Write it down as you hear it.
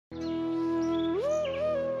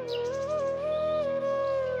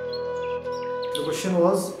The question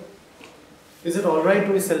was, is it alright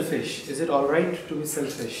to be selfish? Is it alright to be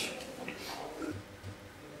selfish?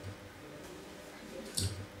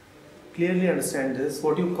 Clearly understand this.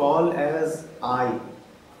 What you call as I,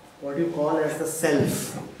 what you call as the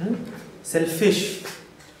self, selfish,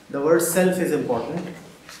 the word self is important.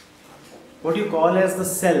 What you call as the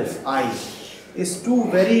self, I, is two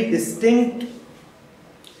very distinct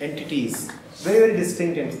entities, very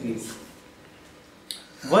distinct entities.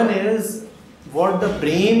 One is what the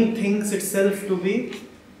brain thinks itself to be.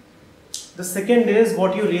 The second is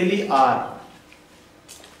what you really are.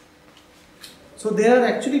 So there are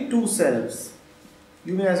actually two selves.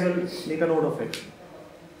 You may as well make a note of it.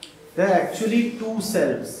 There are actually two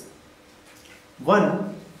selves.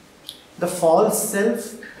 One, the false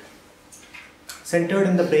self centered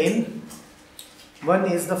in the brain. One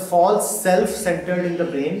is the false self centered in the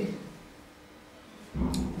brain.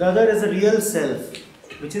 The other is a real self,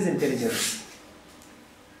 which is intelligence.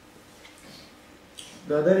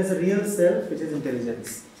 The other is a real self, which is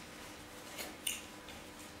intelligence.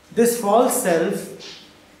 This false self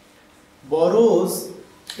borrows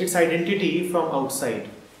its identity from outside.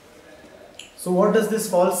 So what does this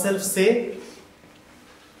false self say?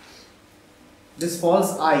 This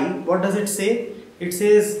false I, what does it say? It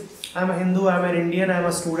says, I am a Hindu, I am an Indian, I am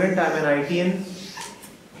a student, I am an IITian.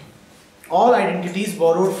 All identities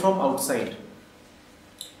borrowed from outside.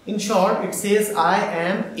 In short, it says I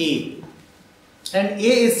am A. And A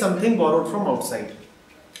is something borrowed from outside.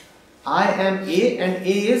 I am A, and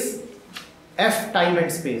A is F time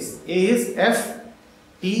and space. A is F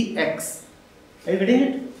T X. Are you getting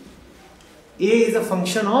it? A is a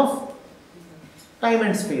function of time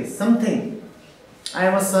and space, something. I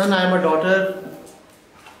am a son, I am a daughter.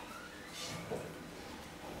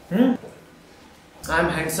 I am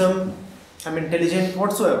handsome, I am intelligent,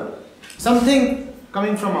 whatsoever. Something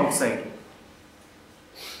coming from outside.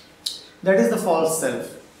 That is the false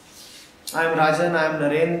self. I am Rajan, I am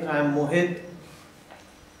Naren, I am Mohit.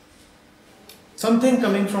 Something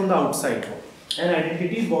coming from the outside. An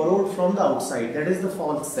identity borrowed from the outside. That is the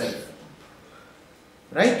false self.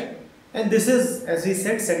 Right? And this is, as we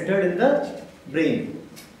said, centered in the brain.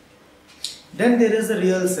 Then there is the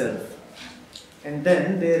real self. And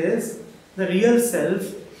then there is the real self,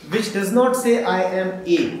 which does not say I am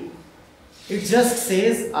A. It just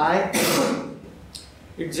says I am.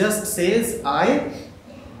 It just says I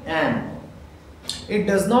am. It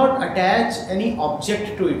does not attach any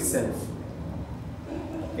object to itself.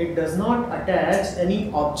 It does not attach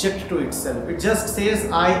any object to itself. It just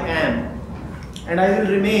says I am. And I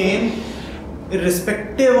will remain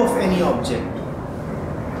irrespective of any object.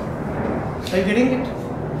 Are you getting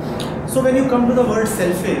it? So when you come to the word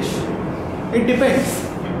selfish, it depends.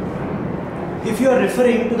 If you are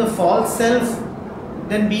referring to the false self,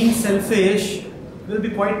 then being selfish will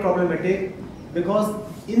be quite problematic, because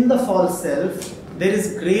in the false self there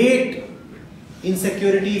is great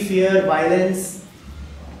insecurity, fear, violence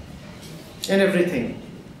and everything.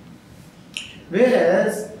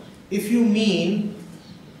 Whereas if you mean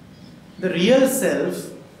the real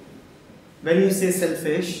self, when you say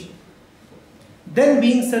selfish, then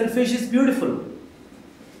being selfish is beautiful.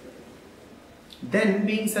 Then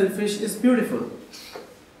being selfish is beautiful.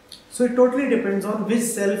 So it totally depends on which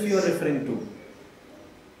self you are referring to.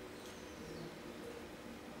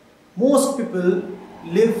 Most people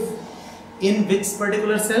live in which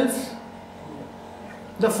particular self?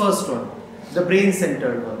 The first one, the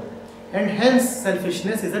brain-centered one. And hence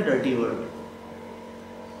selfishness is a dirty word.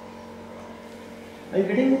 Are you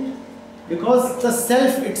getting it? Because the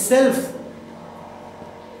self itself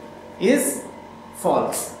is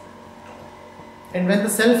false. And when the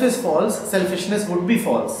self is false, selfishness would be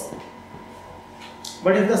false.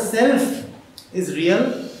 But if the self is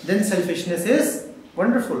real, then selfishness is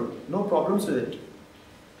wonderful. No problems with it.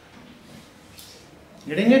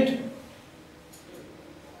 Getting it?